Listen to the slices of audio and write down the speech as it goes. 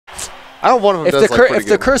I don't want them if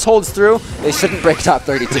the curse holds through, they shouldn't break top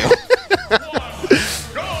 32.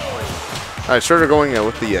 All right, Stroder going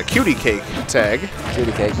with the cutie cake tag.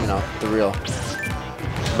 Cutie cake, you know, the real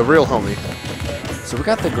homie. So we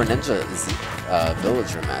got the Greninja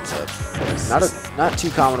villager matchup. Not too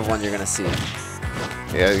common of one you're gonna see.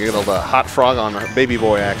 Yeah, you get a hot frog on baby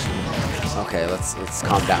boy action. Okay, let's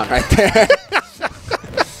calm down right there.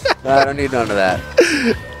 No, I don't need none of that.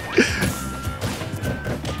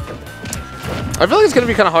 I feel like it's going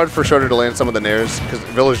to be kind of hard for Stroder to land some of the nairs because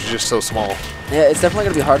the village is just so small. Yeah, it's definitely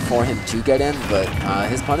going to be hard for him to get in, but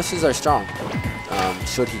his punishes are strong.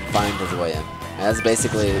 Should he find his way in. And that's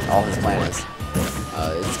basically all his plan is.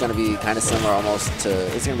 It's going to be kind of similar almost to,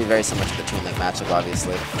 it's going to be very similar to the Toon Link matchup,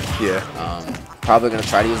 obviously. Yeah. Probably going to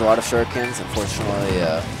try to use a lot of shurikens. Unfortunately,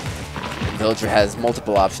 Villager has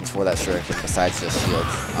multiple options for that shuriken besides just shields.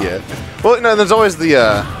 Yeah. Well, no, there's always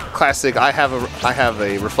the classic, I have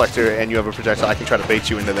a reflector and you have a projectile, I can try to bait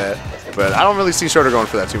you into that. But I don't really see Stroder going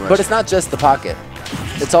for that too much. But it's not just the pocket.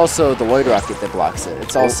 It's also the Void Rocket that blocks it.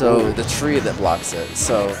 It's also the tree that blocks it.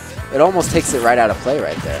 So it almost takes it right out of play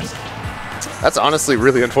right there. That's honestly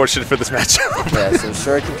really unfortunate for this matchup. Yeah, so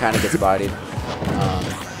Shuriken kind of gets bodied.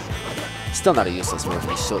 Still not a useless move.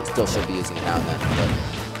 He still should be using it now and then. But,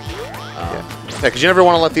 yeah, because you never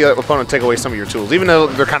want to let the opponent take away some of your tools. Even though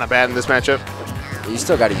they're kind of bad in this matchup. You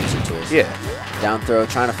still got to use your tools. Yeah. Down throw,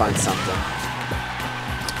 trying to find something.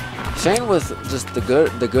 Shane with just the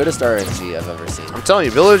goodest RNG I've ever seen. I'm telling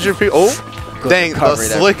you, Villager people. Oh, dang, the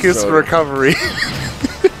slickest recovery.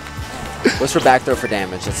 What's for back throw for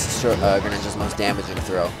damage? It's Greninja's most damaging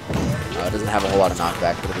throw. It doesn't have a whole lot of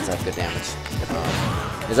knockback, but it does have good damage.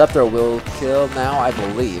 His up throw will kill now, I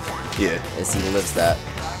believe. Yeah. As he lives that.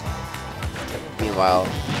 Meanwhile,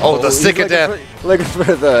 the stick of death. Looking for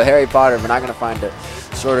the Harry Potter, but not going to find it.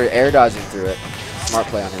 Stroder air dodging through it. Smart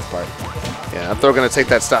play on his part. Yeah, I'm going to take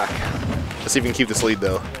that stock. Let's see if we can keep this lead,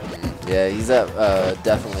 though. Yeah, he's at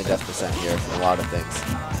definitely death percent here for a lot of things.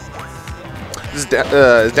 Is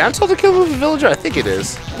down tilt a kill with the Villager? I think it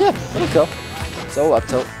is. Yeah, it'll kill. So up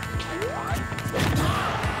tilt.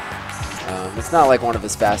 It's not like one of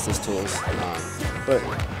his fastest tools, but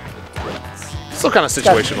still kind of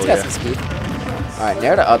situational. It's got some speed. All right,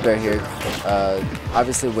 Nair to up air here.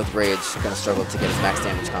 Obviously with Rage, going to struggle to get his max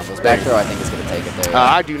damage combos. Back throw, I think, is going to take it there.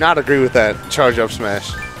 I do not agree with that charge up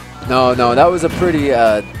smash. No, that was a pretty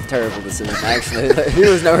terrible decision, actually. He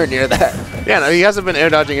was nowhere near that. Yeah, no, he hasn't been air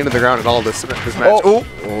dodging into the ground at all this match. Oh.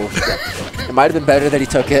 It might have been better that he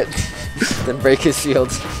took it than break his shield.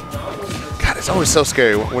 God, it's always so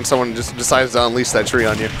scary when someone just decides to unleash that tree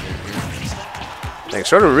on you. Dang,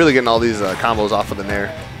 Stroder really getting all these combos off of the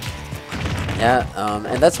Nair. Yeah,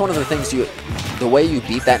 and that's one of the things the way you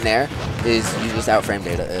beat that Nair is you just outframe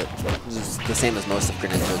data. It's the same as most of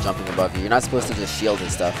Greninja jumping above you. You're not supposed to just shield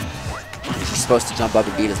his stuff. You're just supposed to jump up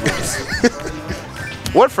and beat his moves.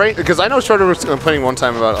 What frame? Because I know Stroder was complaining one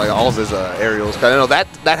time about all of his aerials. I know that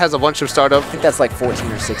has a bunch of startup. I think that's like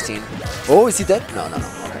 14 or 16. Oh, is he dead? No. Okay.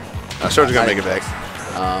 Stroder's gonna make it back.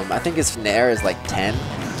 I think his Nair is like 10.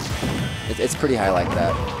 It's pretty high like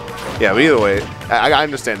that. Yeah, but either way, I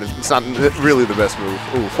understand. It's not really the best move.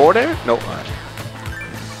 Ooh, forward air? Nope.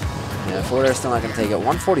 Yeah, forward air still not going to take it.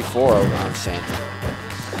 144 on Shane.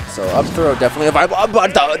 So up throw definitely a viable.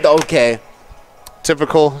 Okay.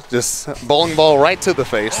 Typical, just bowling ball right to the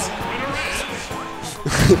face.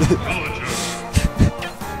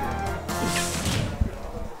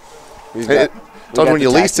 Told you when you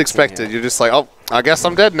least expect it, you're just like, oh, I guess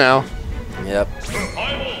I'm dead now. Yep.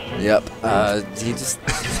 He just,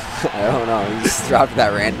 I don't know, he just dropped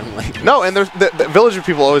that randomly. No, and the Villager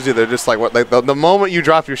people always do. They're just like, what? Like the moment you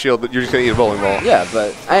drop your shield, you're just gonna eat a bowling ball. Yeah,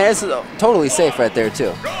 but it's totally safe right there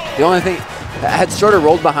too. The only thing, had Stroder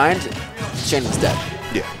rolled behind, Shane was dead.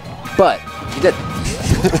 Yeah. But he didn't.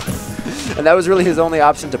 And that was really his only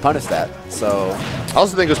option to punish that. So. I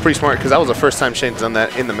also think it was pretty smart because that was the first time Shane's done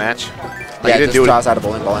that in the match. Like, yeah, just draws out a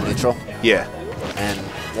bowling ball in neutral. Yeah. And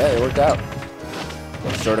yeah, it worked out.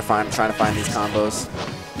 Stroder trying to find these combos.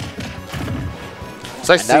 It's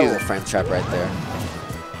nice to see that little frame trap right there.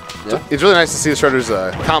 Yeah. It's really nice to see Stroder's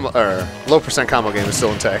low percent combo game is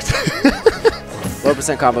still intact. Low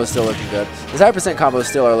percent combo is still looking good. His high percent combos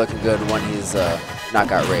still are looking good when he's not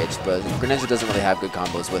got Rage, but Greninja doesn't really have good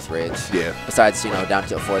combos with Rage. Yeah. Besides, down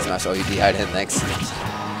tilt forward smash, oh, you DI'd him, thanks.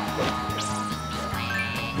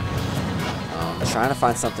 Trying to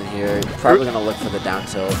find something here. Probably going to look for the down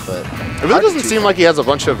tilt, but it really doesn't seem like he has a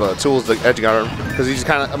bunch of tools to edge guard him because he's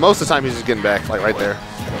kind of most of the time he's just getting back like right there.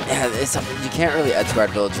 Yeah, you can't really edge guard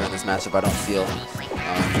Villager in this matchup. I don't feel.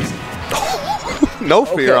 no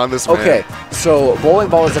fear on this man. Okay, so bowling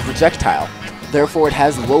ball is a projectile. Therefore, it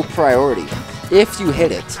has low priority. If you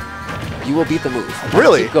hit it, you will beat the move.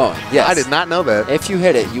 Really? Keep going. Yes. I did not know that. If you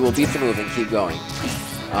hit it, you will beat the move and keep going.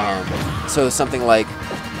 So something like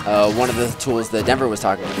one of the tools that Denver was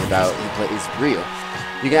talking to me about, he plays Ryu.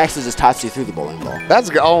 You can actually just toss you through the bowling ball. That's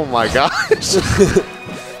good. Oh my gosh.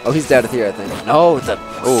 Oh, he's down here, I think. No, it's a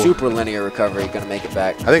super linear recovery. Gonna make it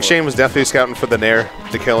back. I think Shane was definitely scouting for the Nair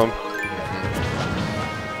to kill him.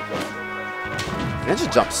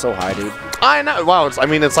 Greninja jumps so high, dude. I know. Wow. I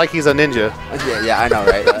mean, it's like he's a ninja. Yeah, I know,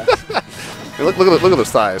 right? Look at those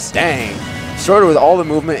thighs. Dang. Stroder with all the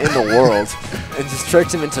movement in the world and just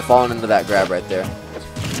tricked him into falling into that grab right there.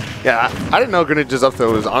 Yeah, I didn't know Greninja's up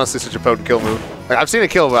throw was honestly such a potent kill move. Like, I've seen it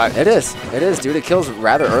kill, but It is, dude. It kills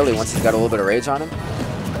rather early once he's got a little bit of rage on him.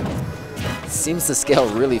 It seems to scale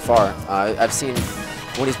really far. I've seen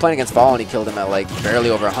when he's playing against Fallen, he killed him at like barely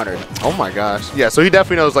over 100. Oh my gosh. Yeah, so he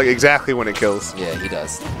definitely knows like exactly when it kills. Yeah, he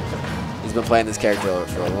does. He's been playing this character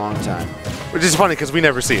for a long time. Which is funny because we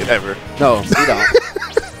never see it ever. No, we don't.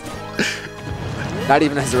 Not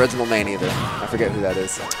even his original main either. I forget who that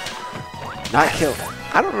is. Not kill.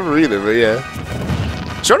 I don't remember either, but yeah.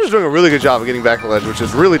 Stroder's doing a really good job of getting back the ledge, which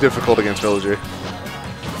is really difficult against Villager.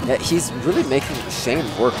 Yeah, he's really making Shane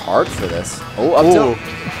work hard for this. Oh, up tilt.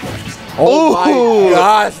 Oh my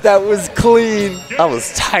gosh, that was clean. That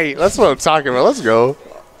was tight. That's what I'm talking about. Let's go.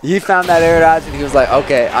 He found that air dodge and he was like,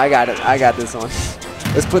 okay, I got it. I got this one.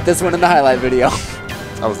 Let's put this one in the highlight video.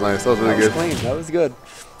 That was nice. That was really good. That was clean. That was good.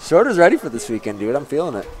 Stroder's ready for this weekend, dude. I'm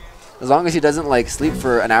feeling it. As long as he doesn't like sleep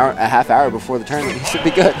for an hour, a half hour before the tournament, he should be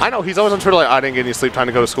good. I know. He's always on Twitter like, I didn't get any sleep time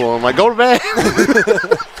to go to school. I'm like, go to bed.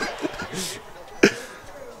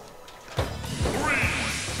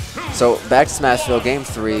 So back to Smashville, game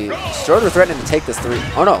 3. Stroder threatening to take this 3.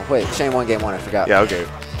 Oh no, wait, Shane won game 1, I forgot. Yeah, okay.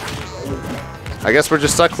 I guess we're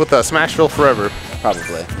just stuck with Smashville forever.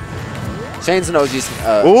 Probably. Shane's an OG.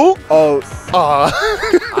 Ooh! Oh.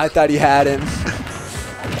 I thought he had him.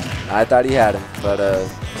 But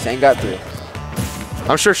Shane got through.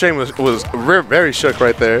 I'm sure Shane was very shook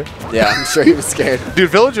right there. Yeah, I'm sure he was scared. Dude,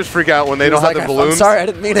 villagers freak out when they don't have the balloons. I'm sorry, I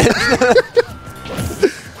didn't mean it.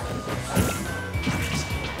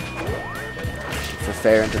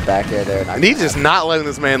 Fair into back air there. And he's just not letting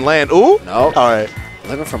this man land. Ooh. Nope. All right.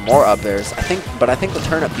 Looking for more up airs. I think the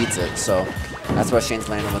turn-up beats it, so that's why Shane's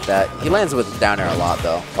landing with that. He lands with down air a lot,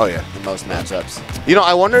 though. Oh, yeah. In most matchups. You know,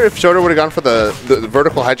 I wonder if Stroder would have gone for the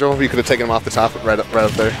vertical hydro, if you could have taken him off the top right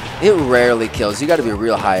up there. It rarely kills. You got to be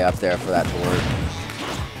real high up there for that to work.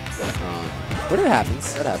 But it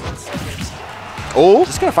happens. It happens. Oh.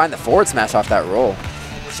 Just going to find the forward smash off that roll.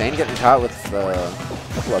 Shane getting caught with a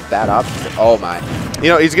couple of bad options. Oh, my. You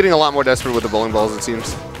know, he's getting a lot more desperate with the bowling balls, it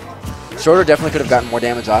seems. Stroder definitely could have gotten more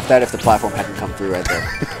damage off that if the platform hadn't come through right there.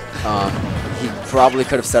 He probably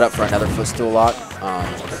could have set up for another footstool lock,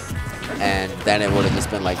 and then it would have just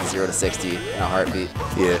been like 0 to 60 in a heartbeat.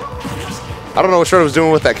 Yeah. I don't know what Stroder was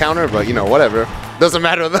doing with that counter, but, you know, whatever. Doesn't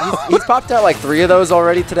matter, though. He's popped out like 3 of those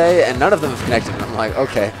already today, and none of them have connected. And I'm like,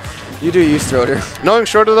 okay, you do you, Stroder. Knowing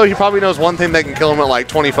Stroder, though, he probably knows one thing that can kill him at like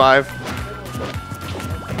 25.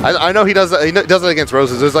 I know he does that. He does it against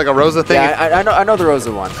Roses. There's like a Rosa thing. Yeah, I know the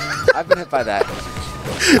Rosa one. I've been hit by that.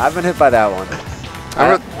 I've been hit by that one.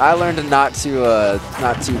 I learned not to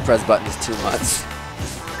press buttons too much.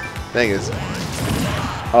 Thing is.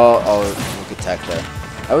 Oh, good tech there.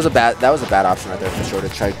 That was a bad option right there for sure to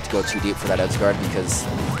try to go too deep for that edge guard because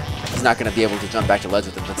he's not going to be able to jump back to ledge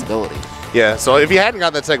with invincibility. Yeah. So if he hadn't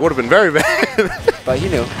got that tech, it would have been very bad. But he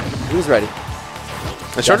knew. He was ready.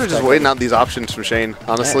 And Stroder just waiting out these options from Shane,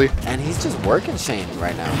 honestly. And he's just working Shane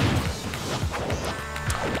right now.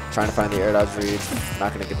 Trying to find the air dodge read.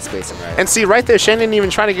 Not going to get the spacing right. And see, right there, Shane didn't even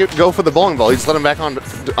try to go for the bowling ball. He just let him back on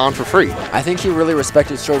for free. I think he really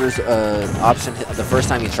respected Stroder's option the first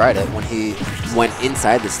time he tried it when he went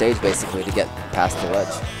inside the stage, basically, to get past the ledge.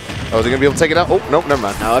 Oh, is he going to be able to take it out? Oh, nope, never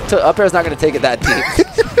mind. No, up air's not going to take it that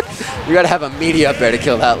deep. You got to have a meaty up air to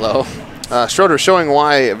kill that low. Stroder showing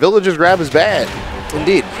why Villager's grab is bad.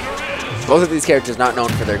 Indeed. Both of these characters not known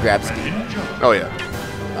for their grab speed. Oh, yeah.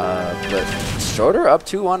 But Stroder up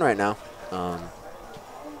 2-1 right now.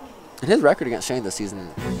 And his record against Shane this season,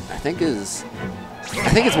 I think it's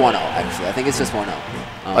 1-0, actually. I think it's just 1-0.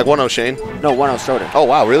 Like 1-0 Shane? No, 1-0 Stroder. Oh,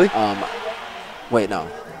 wow, really? Wait, no.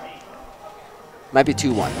 Might be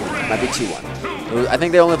 2-1. Might be 2-1. I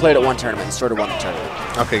think they only played at one tournament. Stroder won the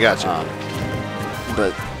tournament. Okay, gotcha.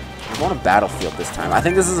 But we're on a Battlefield this time. I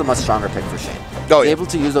think this is a much stronger pick for Shane. Oh, He's yeah. able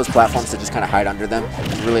to use those platforms to just kind of hide under them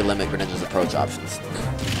and really limit Greninja's approach options.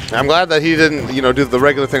 I'm glad that he didn't, you know, do the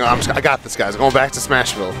regular thing. I got this, guys. Going back to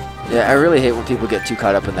Smashville. Yeah, I really hate when people get too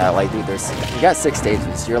caught up in that. Like, dude, you got 6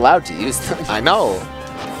 stages. You're allowed to use them. I know.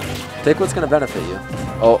 Pick what's going to benefit you.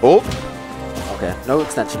 Oh. Okay, no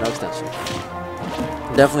extension, no extension.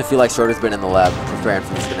 Definitely feel like Stroder's been in the lab preparing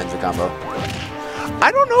for this Greninja combo.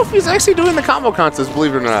 I don't know if he's actually doing the combo contest,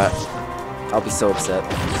 believe it or not. I'll be so upset.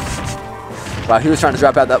 Wow, he was trying to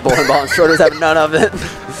drop out that bowling ball and Stroder's having none of it.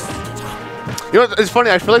 You know, it's funny.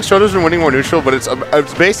 I feel like Stroder's been winning more neutral, but it's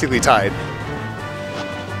basically tied.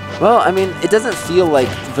 Well, I mean, it doesn't feel like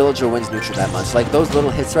Villager wins neutral that much. Like, those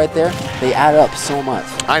little hits right there, they add up so much.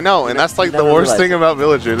 I know, and that's like the worst thing about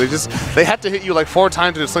Villager. They have to hit you like 4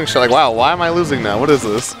 times in a slingshot. Like, wow, why am I losing now? What is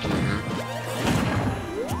this?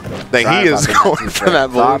 Dang, he is going for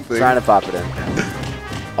that balloon thing. Trying to pop it in.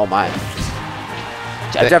 Oh, my.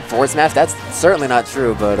 Jab forward smash? That's certainly not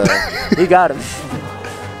true, but he got him.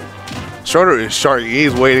 Stroder is sharp.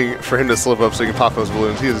 He's waiting for him to slip up so he can pop those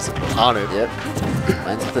balloons. He is on it. Yep.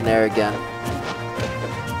 Lands with the nair again.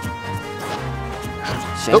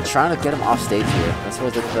 Shane's trying to get him off stage here. That's why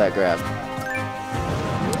he's looking for that grab.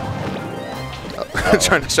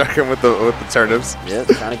 Trying to shark him with the turnips. Yep,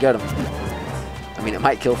 trying to get him. I mean, it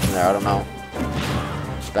might kill from there. I don't know.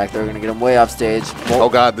 Back there, we're going to get him way off stage. Oh,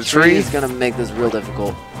 God, the tree is going to make this real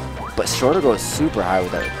difficult. But Stroder goes super high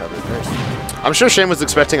with that recovery first. I'm sure Shane was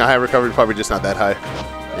expecting a high recovery, probably just not that high.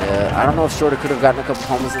 Yeah, I don't know if Stroder could have gotten a couple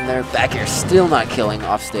combos in there. Back air still not killing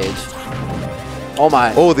off stage. Oh,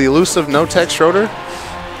 my. Oh, the elusive no-tech Stroder.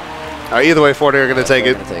 All right, either way, forward air going to take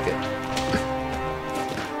it.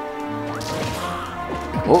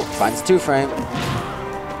 Oh, finds 2-frame.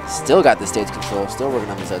 Still got the stage control. Still working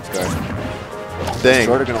on this edge guard. Dang.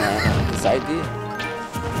 Stroder going to land on the side B.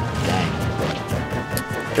 Dang.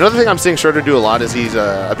 Another thing I'm seeing Stroder do a lot is he's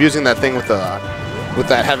abusing that thing with the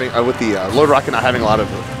load rocket not having a lot of.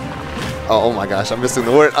 Oh my gosh, I'm missing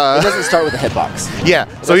the word. It doesn't start with a hitbox. Yeah,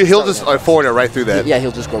 so he'll just forward it right through that. Yeah,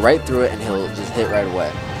 he'll just go right through it and he'll just hit right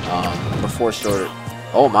away. Before Stroder.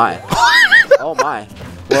 Oh my. Oh my.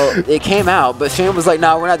 Well, it came out, but Shane was like,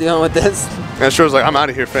 "Nah, we're not dealing with this." And Stroder's like, "I'm out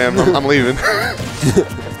of here, fam. I'm leaving."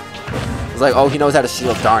 It's like, oh, he knows how to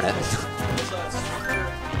shield. Darn it.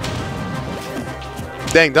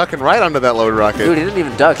 Dang, ducking right under that load rocket. Dude, he didn't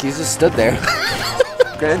even duck. He just stood there.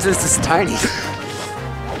 Greninja's just tiny.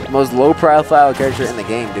 Most low-profile character in the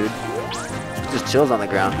game, dude. Just chills on the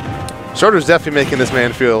ground. Stroder's definitely making this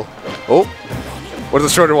man feel. Oh, what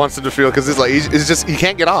does Stroder wants him to feel? Because he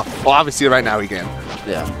can't get off. Well, obviously right now he can.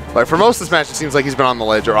 Yeah. Like for most of this match, it seems like he's been on the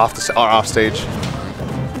ledge or off stage.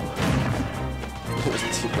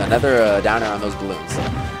 Another downer on those balloons.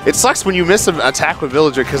 It sucks when you miss an attack with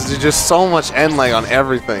Villager because there's just so much end lag on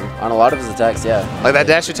everything. On a lot of his attacks, yeah. Like that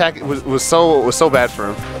dash attack was so bad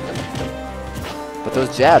for him. But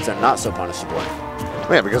those jabs are not so punishable.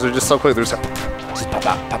 Yeah, because they're just so quick. They're just pop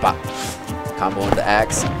out, pop out. Combo into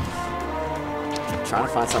axe. Trying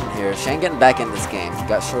to find something here. Shane getting back in this game.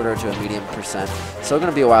 Got Stroder to a medium %. Still going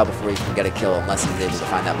to be a while before he can get a kill unless he's able to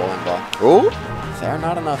find that bowling ball. Oh. Fair,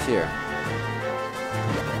 not enough here.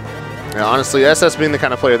 Yeah, honestly, SS being the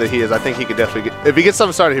kind of player that he is, I think he could definitely get, if he gets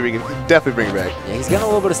something started here, he can definitely bring it back. Yeah, he's getting a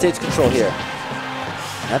little bit of stage control here.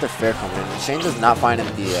 Another fair coming in. Shane does not find him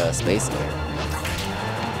the space there.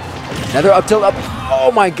 Another up tilt up.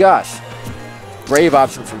 Oh my gosh. Brave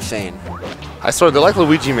option from Shane. I swear, they're like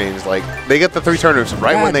Luigi mains. Like, they get the 3 turnips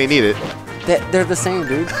right when they need it. They're the same,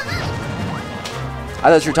 dude. I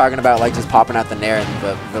thought you were talking about like just popping out the nair, and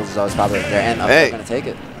the Villager's always popping out there, and up they're going to take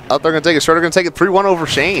it. Up they're going to take it. Stroder going to take it 3-1 over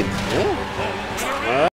Shane. Yeah.